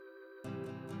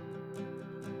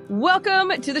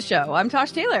Welcome to the show. I'm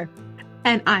Tosh Taylor.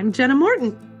 And I'm Jenna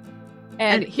Morton.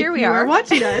 And here we are. If you are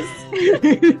watching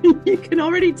us, you can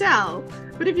already tell.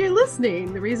 But if you're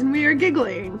listening, the reason we are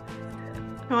giggling,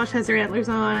 Tosh has her antlers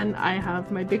on. I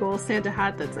have my big old Santa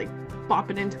hat that's like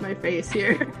bopping into my face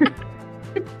here.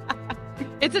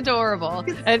 It's adorable.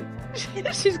 And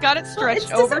she's got it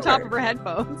stretched over top of her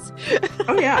headphones.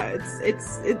 Oh yeah,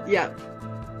 yeah.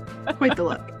 Quite the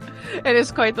look. It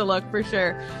is quite the look for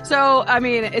sure. So, I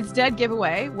mean, it's dead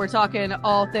giveaway. We're talking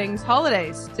all things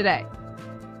holidays today.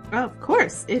 Oh, of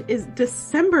course. It is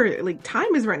December. Like,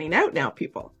 time is running out now,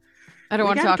 people. I don't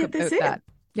want to talk about that.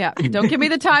 Yeah. Don't give me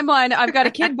the timeline. I've got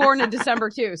a kid born in December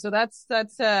too. So that's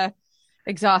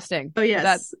exhausting. Oh,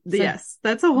 yes.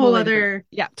 That's a whole other.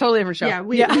 Yeah. Totally different show. Yeah.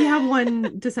 We have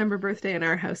one December birthday in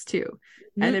our house too.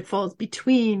 Mm-hmm. And it falls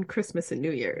between Christmas and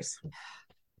New Year's.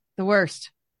 The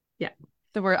worst. Yeah.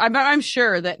 The worst. I'm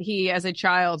sure that he, as a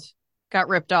child, got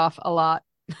ripped off a lot.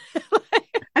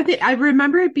 I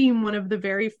remember it being one of the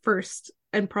very first,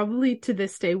 and probably to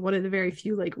this day, one of the very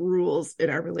few like rules in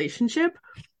our relationship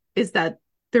is that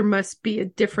there must be a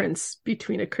difference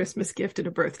between a Christmas gift and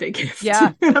a birthday gift.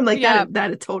 Yeah. I'm like,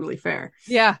 that is totally fair.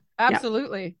 Yeah,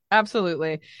 absolutely. Yeah.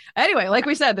 Absolutely. Anyway, like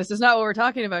we said, this is not what we're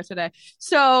talking about today.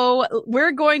 So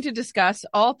we're going to discuss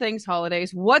all things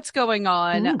holidays, what's going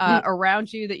on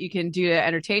around you that you can do to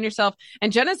entertain yourself.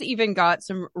 And Jenna's even got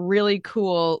some really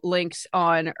cool links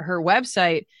on her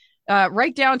website,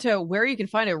 right down to where you can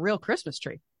find a real Christmas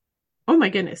tree. Oh my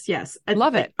goodness. Yes. I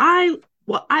love it. I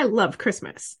love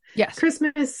Christmas. Yes.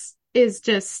 Christmas is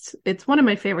it's one of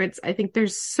my favorites. I think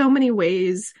there's so many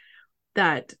ways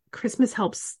that Christmas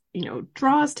helps,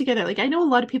 draw us together. Like, I know a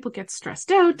lot of people get stressed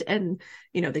out and,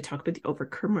 they talk about the over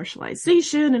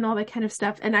commercialization and all that kind of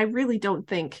stuff. And I really don't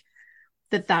think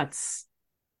that that's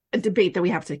a debate that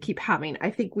we have to keep having. I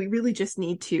think we really just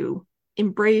need to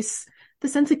embrace the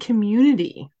sense of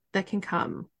community that can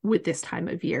come with this time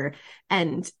of year.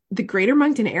 And the Greater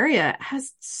Moncton area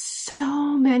has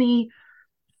so many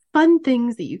fun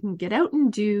things that you can get out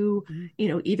and do,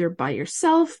 either by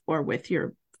yourself or with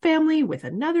your family, with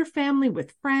another family,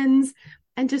 with friends,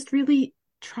 and just really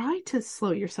try to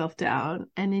slow yourself down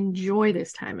and enjoy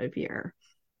this time of year.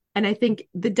 And I think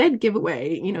the dead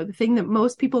giveaway, the thing that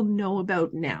most people know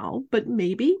about now, but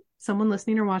maybe someone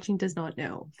listening or watching does not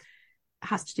know,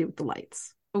 has to do with the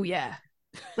lights. Oh yeah.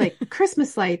 Like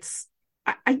Christmas lights,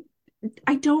 I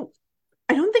don't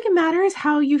think it matters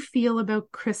how you feel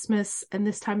about Christmas and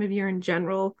this time of year in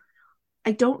general.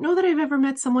 I don't know that I've ever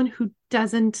met someone who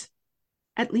doesn't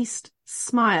at least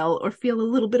smile or feel a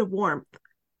little bit of warmth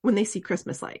when they see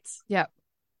Christmas lights. Yeah.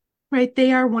 Right?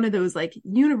 They are one of those like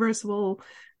universal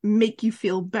make you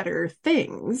feel better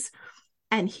things.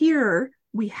 And here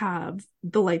we have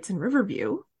the lights in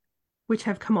Riverview, which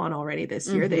have come on already this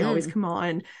year. Mm-hmm. They always come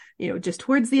on, just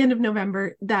towards the end of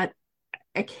November. That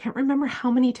I can't remember how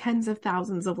many tens of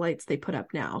thousands of lights they put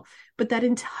up now, but that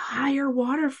entire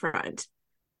waterfront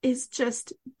is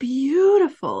just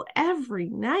beautiful every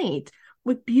night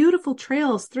with beautiful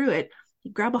trails through it.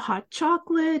 You grab a hot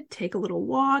chocolate, take a little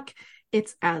walk.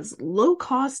 It's as low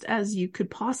cost as you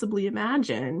could possibly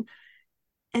imagine.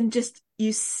 And just,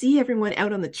 you see everyone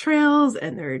out on the trails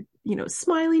and they're,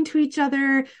 smiling to each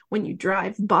other. When you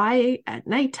drive by at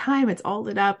nighttime, it's all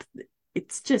lit up.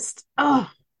 It's just,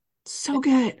 so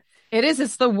good. It is.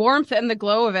 It's the warmth and the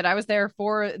glow of it. I was there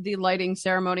for the lighting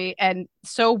ceremony, and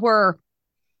so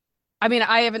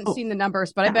I haven't seen the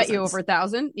numbers, but thousands. I bet you over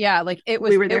 1,000. Yeah. Like it was,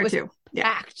 we were there too. Yeah.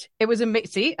 Packed. It was amazing.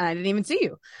 See, I didn't even see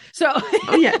you. So,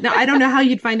 oh yeah. No, I don't know how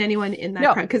you'd find anyone in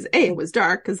that crowd. Cause A, it was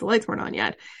dark because the lights weren't on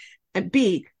yet. And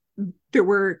B, there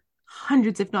were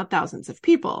hundreds, if not thousands of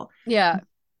people. Yeah.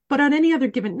 But on any other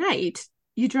given night,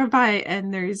 you drive by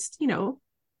and there's,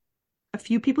 a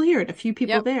few people here and a few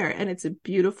people there. And it's a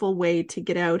beautiful way to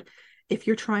get out if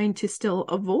you're trying to still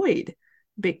avoid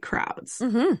big crowds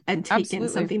and take in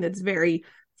something that's very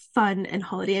fun and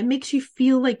holiday and makes you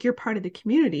feel like you're part of the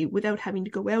community without having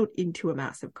to go out into a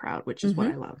massive crowd, which is what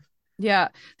I love. Yeah.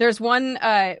 There's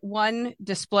one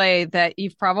display that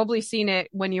you've probably seen it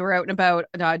when you were out and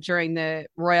about during the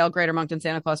Royal Greater Moncton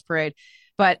Santa Claus Parade.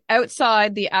 But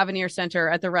outside the Avenir Center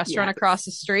at the restaurant across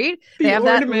the street, they have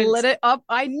ornament. That lit it up.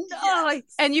 I know. Yes.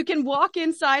 And you can walk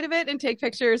inside of it and take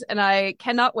pictures. And I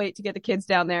cannot wait to get the kids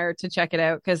down there to check it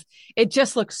out because it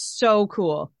just looks so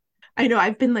cool. I know.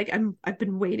 I've been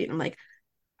waiting. I'm like,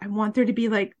 I want there to be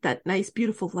like that nice,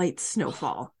 beautiful light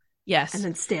snowfall. Yes. And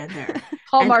then stand there.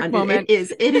 Hallmark moment.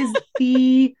 It is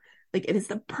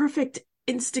the perfect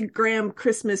Instagram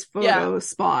Christmas photo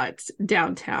spot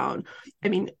downtown. I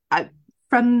mean,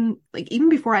 from like even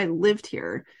before I lived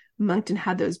here, Moncton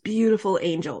had those beautiful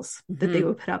angels that they Mhm.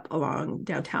 would put up along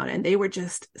downtown, and they were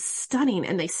just stunning,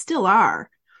 and they still are.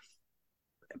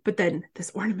 But then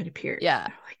this ornament appeared. Yeah.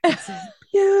 Like, this is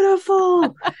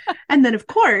beautiful. And then, of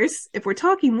course, if we're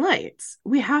talking lights,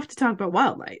 we have to talk about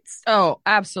wild lights. Oh,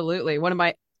 absolutely. One of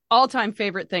my all-time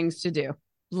favorite things to do.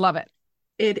 Love it.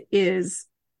 It is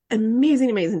amazing,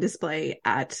 amazing display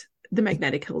at the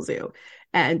Magnetic Hill Zoo.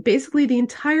 And basically the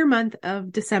entire month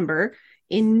of December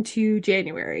into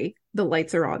January, the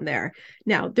lights are on there.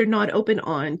 Now, they're not open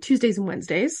on Tuesdays and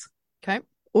Wednesdays. Okay.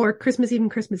 Or Christmas Eve and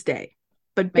Christmas Day.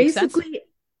 But Makes sense. basically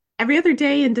every other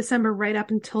day in December right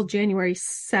up until January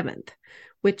 7th,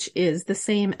 which is the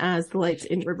same as the lights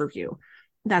in Riverview.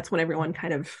 That's when everyone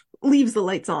kind of leaves the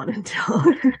lights on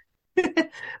until...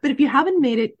 But if you haven't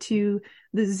made it to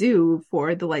the zoo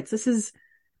for the lights, this is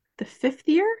the 5th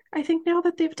year, I think, now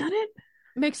that they've done it.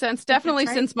 Makes sense. Definitely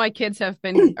right. since my kids have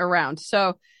been around.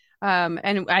 So,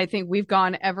 and I think we've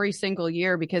gone every single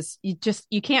year because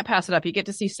you can't pass it up. You get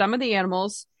to see some of the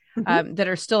animals that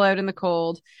are still out in the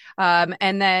cold.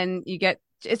 And then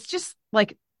it's just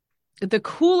like the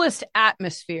coolest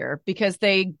atmosphere because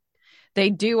they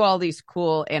do all these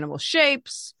cool animal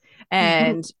shapes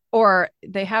and or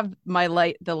they have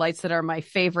the lights that are my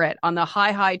favorite on the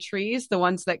high trees, the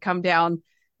ones that come down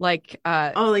like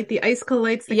like the icicle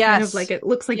lights that yes. kind of like it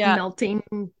looks like melting.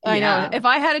 I know. If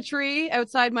I had a tree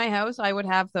outside my house, I would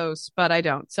have those, but I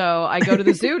don't. So I go to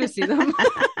the zoo to see them.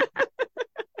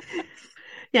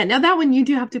 Yeah, now that one you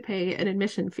do have to pay an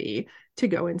admission fee to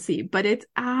go and see, but it's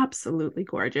absolutely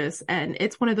gorgeous. And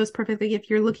it's one of those perfectly, if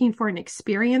you're looking for an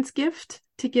experience gift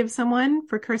to give someone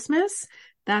for Christmas,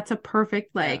 that's a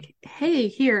perfect, hey,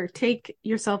 here, take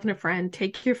yourself and a friend,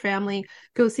 take your family,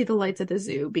 go see the lights at the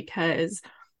zoo because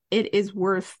it is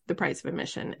worth the price of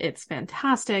admission. It's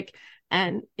fantastic.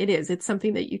 And it's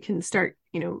something that you can start,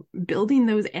 building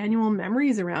those annual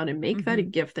memories around and make that a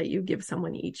gift that you give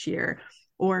someone each year.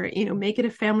 Or, make it a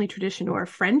family tradition or a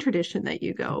friend tradition that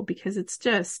you go because it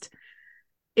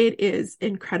is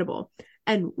incredible.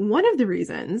 And one of the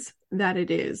reasons that it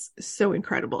is so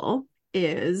incredible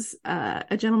is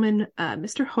a gentleman,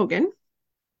 Mr. Hogan.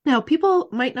 Now, people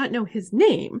might not know his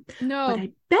name, but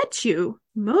I bet you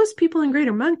most people in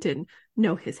Greater Moncton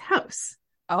know his house.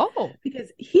 Oh.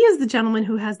 Because he is the gentleman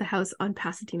who has the house on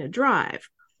Pasadena Drive,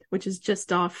 which is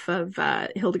just off of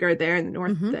Hildegard there in the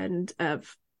north end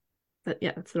of...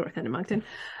 that's the north end of Moncton.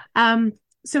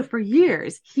 So for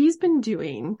years, he's been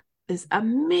doing this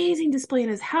amazing display in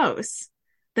his house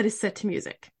that is set to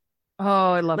music.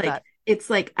 Oh, I love that. It's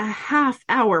like a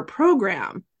half-hour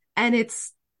program, and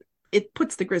it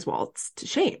puts the Griswolds to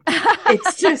shame.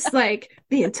 It's just like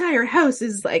the entire house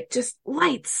is like just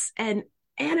lights and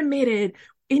animated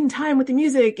in time with the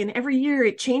music, and every year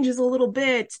it changes a little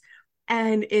bit,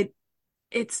 and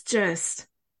it's just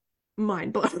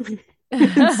mind-blowing.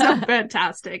 It's so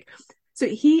fantastic. So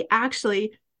he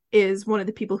actually is one of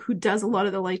the people who does a lot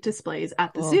of the light displays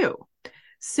at the zoo.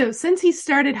 So since he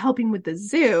started helping with the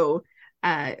zoo,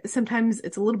 sometimes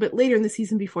it's a little bit later in the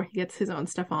season before he gets his own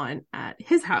stuff on at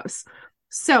his house.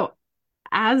 So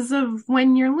as of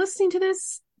when you're listening to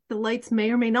this, the lights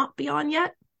may or may not be on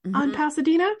yet on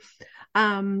Pasadena.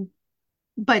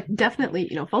 But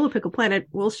definitely, follow Pickle Planet.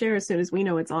 We'll share as soon as we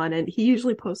know it's on. And he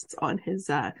usually posts on his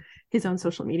own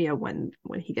social media when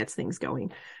he gets things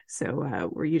going. So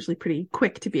we're usually pretty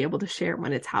quick to be able to share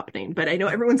when it's happening. But I know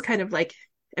everyone's kind of like,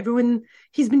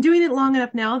 he's been doing it long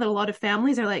enough now that a lot of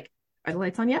families are like, are the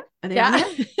lights on yet? Are they on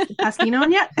yet? Is Pasadena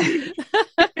on yet?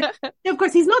 Of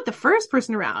course, he's not the first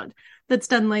person around that's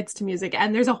done lights to music.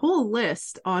 And there's a whole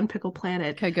list on Pickle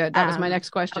Planet. Okay, good. That was my next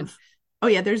question.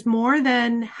 There's more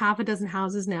than half a dozen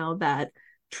houses now that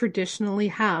traditionally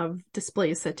have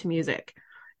displays set to music.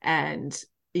 And,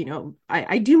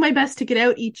 I do my best to get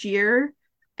out each year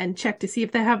and check to see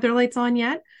if they have their lights on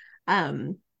yet.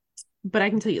 But I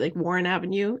can tell you, like Warren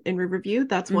Avenue in Riverview,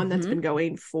 that's one that's been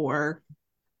going for,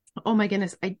 oh my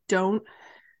goodness,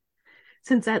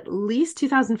 since at least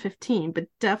 2015, but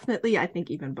definitely I think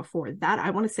even before that.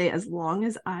 I want to say as long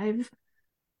as I've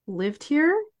lived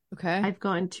here. Okay. I've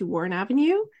gone to Warren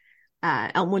Avenue.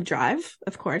 Elmwood Drive,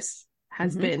 of course,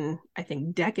 has been, I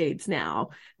think, decades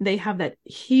now. They have that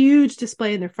huge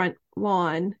display in their front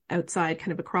lawn outside,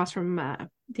 kind of across from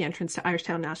the entrance to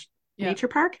Irishtown Nature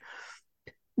Park.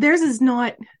 Theirs is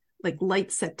not like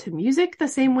lights set to music the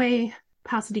same way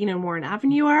Pasadena and Warren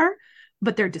Avenue are,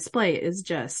 but their display is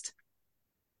just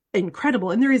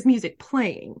incredible. And there is music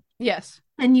playing. Yes.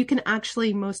 And you can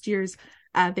actually, most years,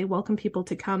 they welcome people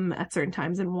to come at certain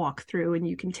times and walk through, and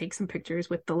you can take some pictures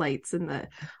with the lights and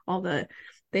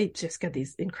they just got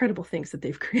these incredible things that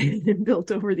they've created and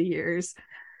built over the years.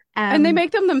 And they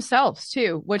make them themselves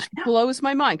too, which blows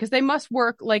my mind because they must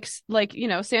work like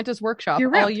Santa's workshop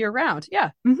all year round.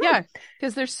 Yeah. Mm-hmm. Yeah.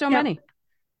 Because there's so many.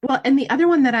 Well, and the other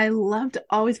one that I love to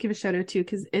always give a shout out to,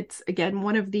 because it's again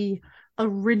one of the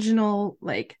original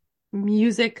like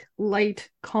music light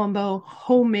combo,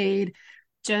 homemade,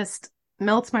 just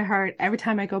melts my heart every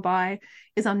time I go by,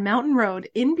 is on Mountain Road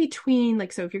in between.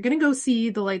 Like, so if you're going to go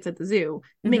see the lights at the zoo,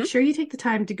 make sure you take the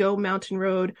time to go Mountain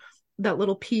Road, that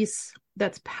little piece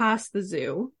that's past the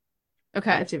zoo.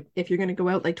 Okay. If you're going to go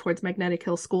out like towards Magnetic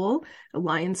Hill School, a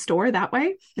Lion store that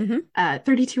way,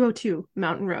 3202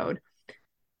 Mountain Road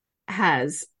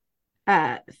has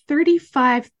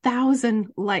 35,000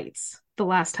 lights the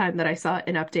last time that I saw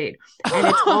an update. And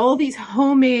it's all these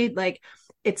homemade, like,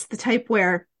 it's the type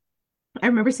where I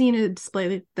remember seeing a display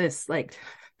like this like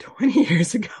 20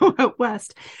 years ago out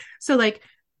west. So like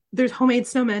there's homemade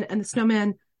snowmen, and the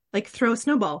snowmen like throw a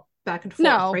snowball back and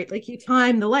forth, right? Like you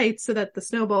time the lights so that the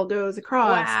snowball goes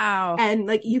across. Wow. And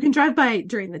like you can drive by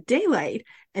during the daylight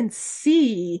and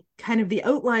see kind of the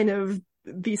outline of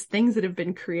these things that have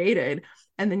been created.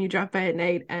 And then you drive by at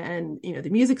night and, you know,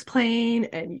 the music's playing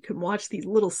and you can watch these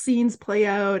little scenes play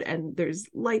out and there's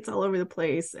lights all over the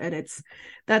place. And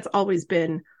that's always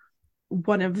been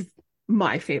one of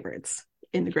my favorites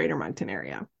in the Greater Moncton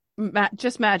area.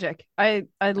 Just magic. I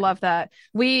love that.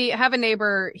 We have a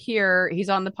neighbor here. He's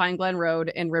on the Pine Glen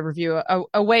Road in Riverview,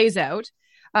 a ways out.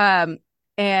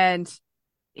 And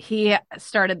he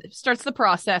starts the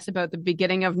process about the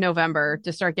beginning of November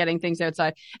to start getting things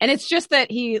outside. And it's just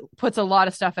that he puts a lot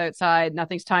of stuff outside.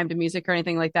 Nothing's timed to music or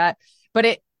anything like that. But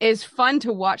it is fun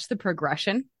to watch the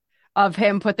progression of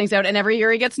him put things out. And every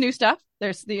year he gets new stuff.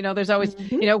 There's always,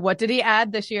 what did he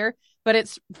add this year? But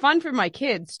it's fun for my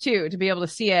kids too, to be able to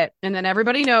see it. And then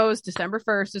everybody knows December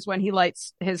 1st is when he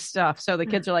lights his stuff. So the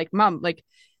kids are like, Mom, like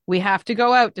we have to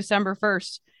go out December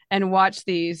 1st and watch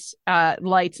these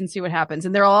lights and see what happens.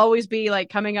 And there'll always be like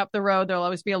coming up the road, there'll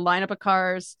always be a lineup of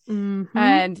cars.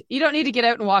 And you don't need to get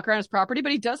out and walk around his property,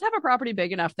 but he does have a property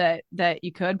big enough that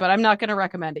you could, but I'm not going to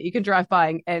recommend it. You can drive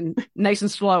by and nice and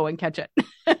slow and catch it.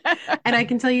 And I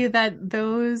can tell you that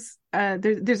those,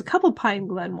 there's a couple Pine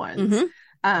Glen ones.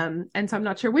 And so I'm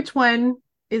not sure which one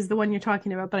is the one you're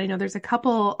talking about, but I know there's a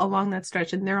couple along that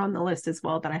stretch and they're on the list as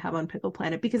well that I have on Pickle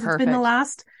Planet, because it's been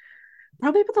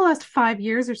probably about the last 5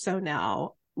 years or so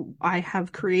now, I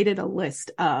have created a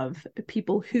list of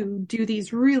people who do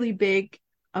these really big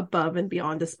above and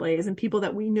beyond displays and people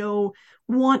that we know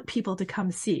want people to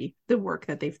come see the work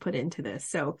that they've put into this.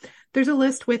 So there's a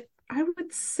list with, I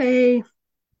would say,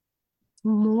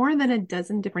 more than a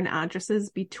dozen different addresses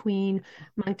between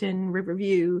Moncton,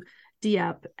 Riverview,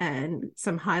 Dieppe, and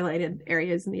some highlighted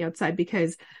areas in the outside,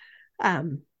 because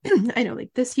I know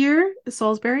like this year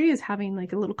Salisbury is having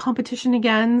like a little competition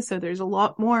again, so there's a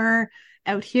lot more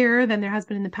out here than there has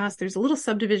been in the past. There's a little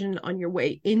subdivision on your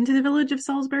way into the village of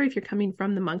Salisbury if you're coming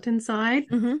from the Moncton side.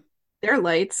 Their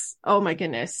lights, oh my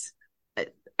goodness,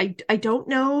 I don't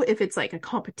know if it's like a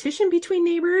competition between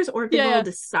neighbors or if they've all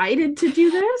decided to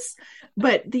do this,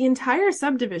 but the entire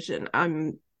subdivision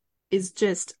is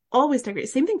just always decorated.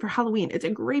 Same thing for Halloween. It's a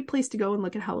great place to go and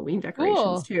look at Halloween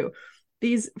decorations too.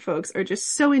 These folks are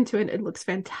just so into it. It looks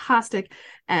fantastic.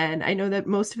 And I know that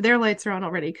most of their lights are on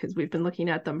already because we've been looking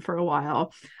at them for a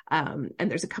while. And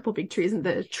there's a couple big trees, and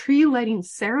the tree lighting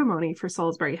ceremony for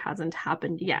Salisbury hasn't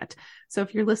happened yet. So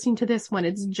if you're listening to this when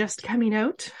it's just coming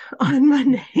out on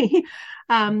Monday,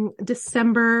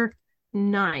 December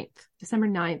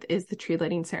 9th is the tree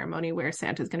lighting ceremony where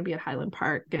Santa's going to be at Highland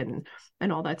Park and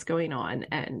all that's going on.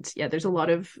 And yeah, there's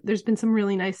been some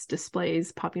really nice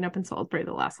displays popping up in Salisbury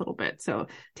the last little bit. So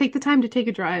take the time to take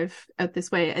a drive out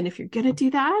this way. And if you're going to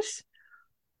do that,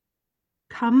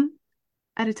 come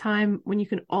at a time when you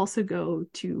can also go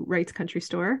to Wright's Country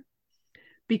Store,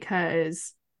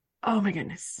 because oh my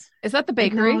goodness. Is that the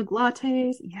bakery?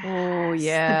 Lattes. Yes. Oh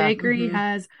yeah. The bakery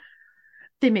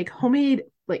they make homemade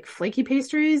like flaky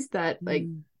pastries that like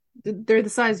they're the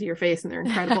size of your face and they're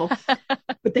incredible.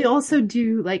 But they also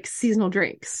do like seasonal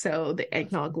drinks, so the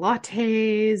eggnog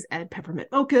lattes and peppermint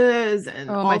mochas and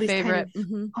all my these favorite.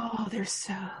 Oh, they're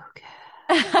so good.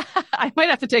 I might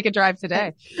have to take a drive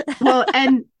today. Well,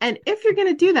 and if you're going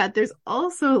to do that, there's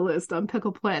also a list on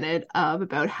Pickle Planet of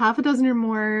about half a dozen or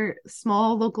more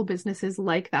small local businesses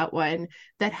like that one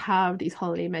that have these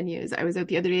holiday menus. I was out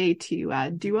the other day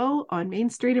to Duo on Main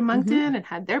Street in Moncton and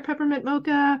had their peppermint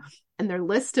mocha, and their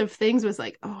list of things was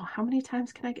like, oh, how many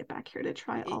times can I get back here to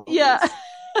try all of these? Yeah.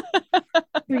 So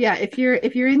yeah, if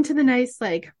you're into the nice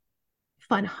like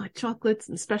fun hot chocolates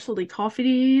and specialty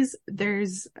coffees.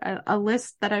 There's a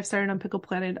list that I've started on Pickle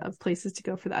Planet of places to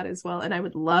go for that as well. And I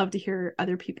would love to hear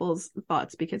other people's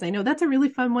thoughts, because I know that's a really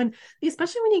fun one,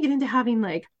 especially when you get into having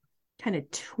like kind of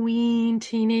tween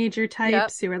teenager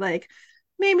types who are like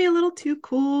maybe a little too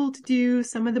cool to do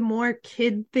some of the more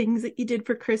kid things that you did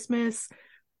for Christmas.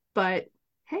 But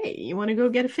hey, you want to go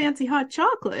get a fancy hot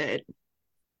chocolate?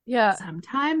 Yeah.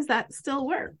 Sometimes that still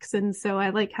works. And so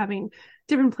I like having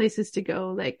different places to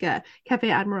go, like Cafe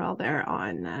Admiral there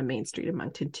on Main Street in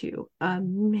Moncton too.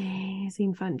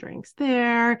 Amazing fun drinks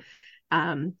there.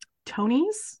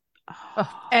 Tony's.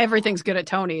 Oh, everything's good at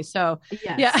Tony's. So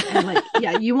yes. Yeah. And like,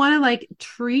 yeah, you want to like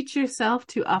treat yourself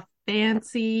to a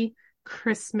fancy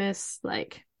Christmas,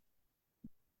 like,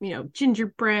 you know,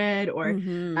 gingerbread or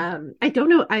I don't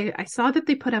know. I saw that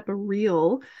they put up a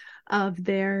reel of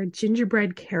their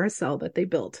gingerbread carousel that they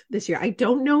built this year. I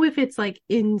don't know if it's like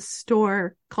in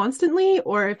store constantly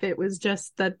or if it was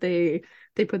just that they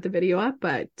put the video up,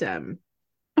 but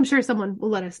I'm sure someone will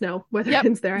let us know whether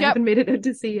it's there. I haven't made it out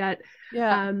to see yet.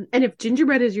 Yeah. And if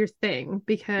gingerbread is your thing,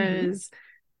 because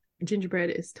gingerbread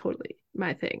is totally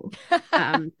my thing.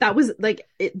 That was like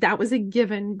that was a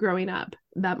given growing up,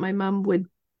 that my mom would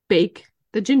bake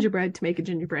the gingerbread to make a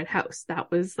gingerbread house.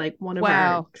 That was like one of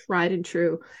our tried and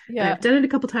true. Yeah. And I've done it a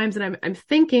couple times, and I'm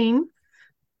thinking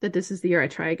that this is the year I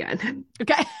try again.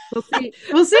 Okay.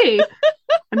 We'll see.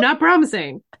 I'm not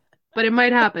promising, but it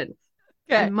might happen.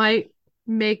 Okay. I might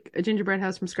make a gingerbread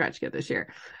house from scratch again this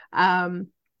year.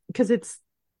 Because it's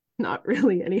not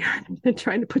really any harder than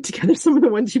trying to put together some of the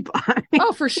ones you buy.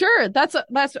 Oh, for sure.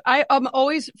 I'm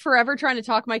always forever trying to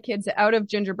talk my kids out of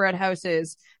gingerbread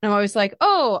houses. And I'm always like,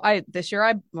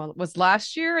 it was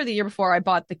last year or the year before, I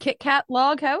bought the Kit Kat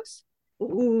log house.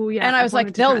 Ooh, yeah. And I was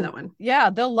like,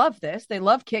 they'll love this. They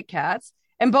love Kit Kats.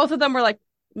 And both of them were like,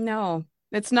 no,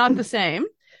 it's not the same.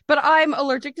 But I'm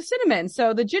allergic to cinnamon.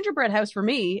 So the gingerbread house for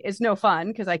me is no fun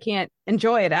because I can't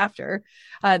enjoy it after.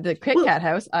 The Kit Kat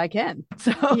house, I can.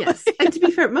 So yes. And to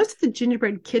be fair, most of the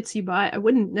gingerbread kits you buy, I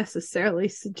wouldn't necessarily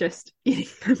suggest eating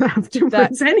them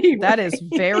afterwards anyway. That is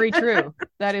very true.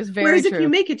 That is very Whereas true. If you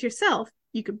make it yourself,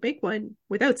 you could make one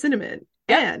without cinnamon.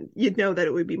 And you'd know that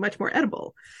it would be much more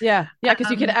edible. Yeah. Yeah.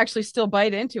 Because you could actually still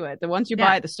bite into it. The ones you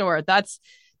buy at the store,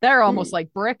 they're almost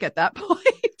like brick at that point.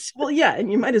 Well, yeah,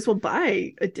 and you might as well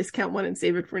buy a discount one and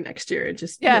save it for next year and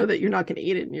just know that you're not going to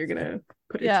eat it and you're going to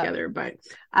put it together. But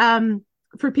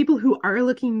for people who are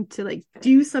looking to like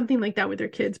do something like that with their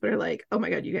kids, but are like, oh my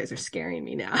God, you guys are scaring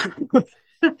me now.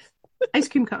 Ice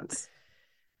cream cones.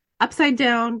 Upside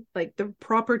down, like the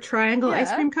proper triangle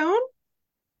ice cream cone.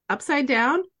 Upside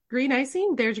down, green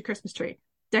icing. There's your Christmas tree.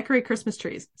 Decorate Christmas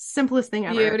trees. Simplest thing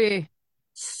ever. Beauty.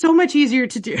 So much easier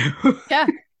to do. Yeah.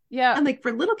 Yeah. And like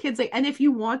for little kids, like, and if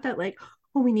you want that, like,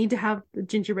 oh, we need to have the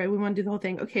gingerbread, we want to do the whole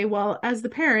thing. Okay, well, as the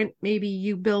parent, maybe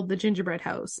you build the gingerbread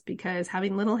house, because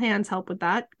having little hands help with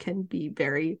that can be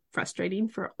very frustrating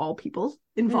for all people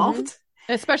involved.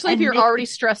 Especially if you're already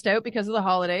stressed out because of the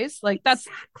holidays. Like that's,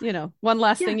 one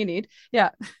last thing you need.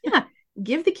 Yeah. Yeah.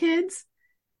 Give the kids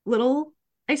little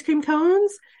ice cream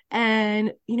cones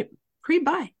and,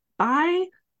 buy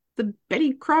the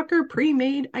Betty Crocker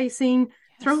pre-made icing,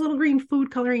 throw a little green food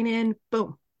coloring in,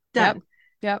 boom, done.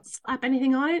 Yep. Slap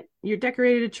anything on it, you're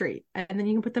decorated a tree, and then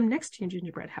you can put them next to your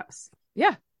gingerbread house.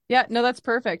 Yeah. Yeah. No, that's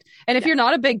perfect. And if you're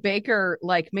not a big baker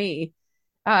like me,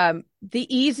 the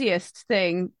easiest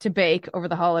thing to bake over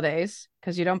the holidays,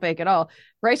 because you don't bake at all,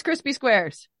 Rice Krispie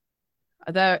squares.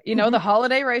 The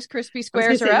holiday Rice Krispie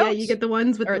squares are out. Yeah, you get the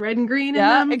ones with the red and green in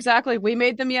them. Yeah, exactly. We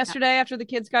made them yesterday after the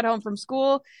kids got home from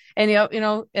school, and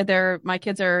my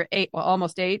kids are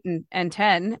almost 8 and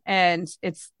 10, and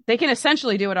they can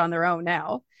essentially do it on their own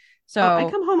now. So I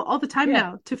come home all the time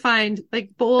now to find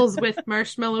like bowls with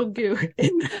marshmallow goo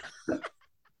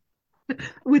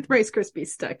with Rice Krispies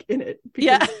stuck in it,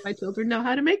 because my children know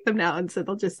how to make them now, and so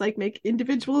they'll just like make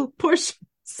individual portions.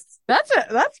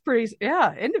 That's pretty,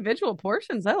 individual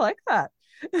portions. I like that.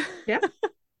 Yeah.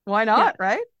 Why not?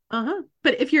 Right.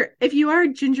 But if you are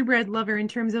a gingerbread lover in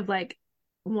terms of like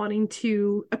wanting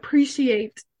to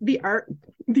appreciate the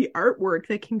artwork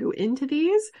that can go into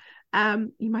these,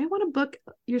 you might want to book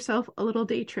yourself a little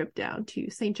day trip down to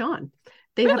St. John.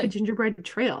 They have a gingerbread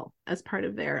trail as part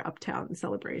of their uptown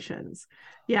celebrations.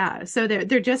 Yeah, so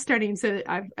they're just starting. So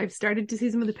I've started to see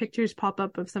some of the pictures pop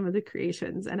up of some of the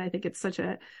creations, and I think it's such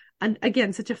a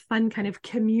fun kind of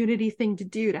community thing to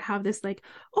do, to have this like,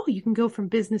 oh, you can go from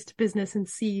business to business and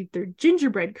see their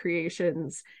gingerbread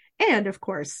creations, and of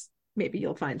course maybe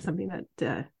you'll find something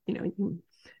that you can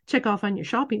check off on your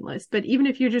shopping list. But even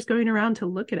if you're just going around to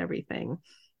look at everything,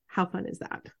 how fun is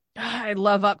that? I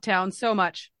love Uptown so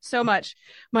much, so much.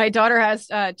 My daughter has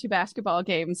two basketball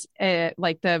games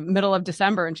like the middle of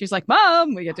December, and she's like,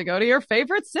 "Mom, we get to go to your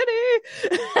favorite city."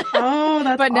 Oh,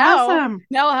 that's But awesome.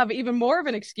 now I'll have even more of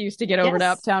an excuse to get over to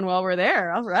Yes. Uptown while we're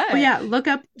there. All Oh right. yeah, look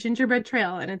up Gingerbread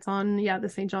Trail and it's on the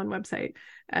St. John website.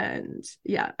 And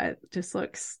yeah, it just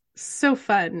looks so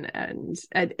fun and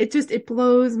it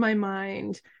blows my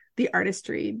mind the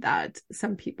artistry that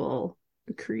some people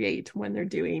create when they're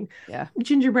doing Yeah.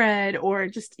 gingerbread or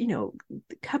just,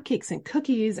 cupcakes and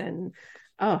cookies and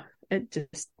oh, it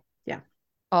just yeah.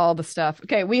 All the stuff.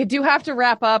 Okay, we do have to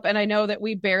wrap up, and I know that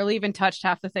we barely even touched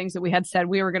half the things that we had said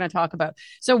we were going to talk about.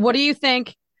 So, what do you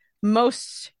think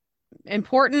most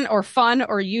important or fun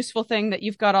or useful thing that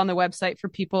you've got on the website for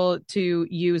people to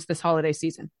use this holiday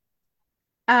season?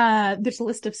 There's a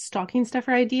list of stocking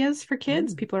stuffer ideas for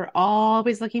kids. People are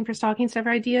always looking for stocking stuffer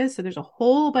ideas. So there's a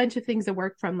whole bunch of things that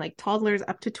work from like toddlers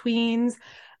up to tweens.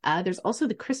 There's also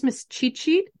the Christmas cheat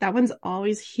sheet. That one's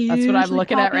always huge. That's what I'm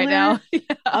looking at right now. Yeah.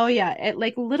 Oh yeah. It,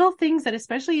 like little things that,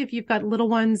 especially if you've got little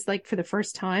ones, like for the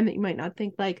first time that you might not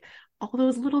think like all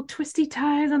those little twisty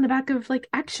ties on the back of like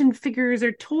action figures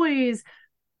or toys,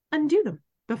 undo them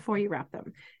before you wrap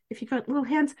them. If you've got little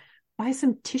hands, buy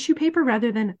some tissue paper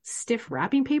rather than stiff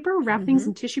wrapping paper. Wrap things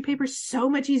in tissue paper,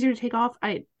 so much easier to take off.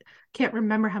 I can't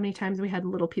remember how many times we had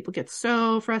little people get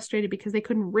so frustrated because they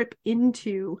couldn't rip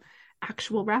into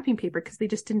actual wrapping paper because they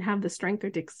just didn't have the strength or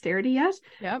dexterity yet.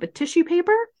 Yep. But tissue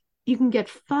paper, you can get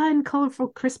fun, colorful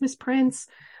Christmas prints.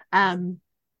 I'm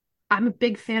a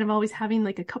big fan of always having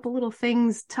like a couple little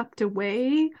things tucked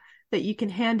away that you can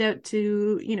hand out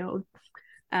to,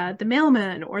 the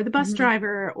mailman or the bus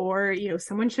driver, or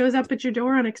someone shows up at your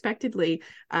door unexpectedly.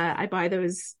 I buy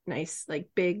those nice like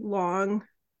big long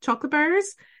chocolate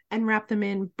bars and wrap them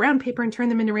in brown paper and turn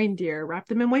them into reindeer, wrap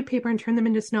them in white paper and turn them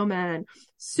into snowman.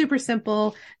 Super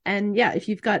simple. And yeah, if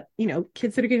you've got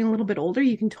kids that are getting a little bit older,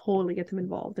 you can totally get them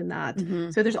involved in that.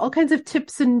 So there's all kinds of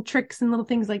tips and tricks and little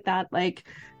things like that, like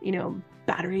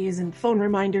batteries and phone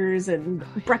reminders and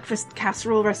breakfast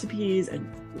casserole recipes and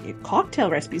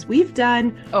cocktail recipes. We've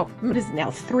done what is it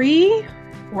now, three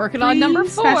on number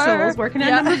 4 specials, working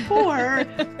on number 4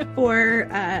 for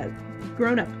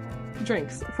grown-up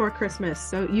drinks for Christmas.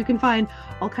 So you can find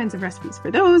all kinds of recipes for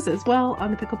those as well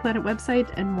on the Pickle Planet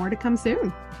website, and more to come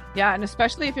soon. Yeah, and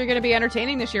especially if you're going to be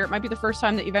entertaining this year, it might be the first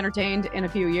time that you've entertained in a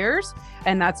few years,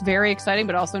 and that's very exciting,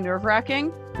 but also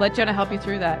nerve-wracking. Let Jenna help you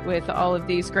through that with all of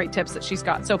these great tips that she's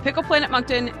got. So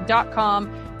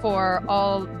pickleplanetmoncton.com for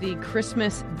all the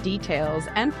Christmas details,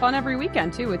 and fun every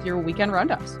weekend too with your weekend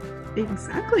roundups.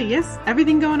 Exactly. Yes,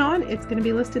 everything going on, it's going to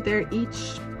be listed there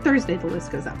each Thursday. The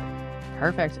list goes up.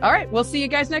 Perfect. All right, we'll see you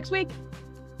guys next week.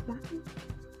 Bye.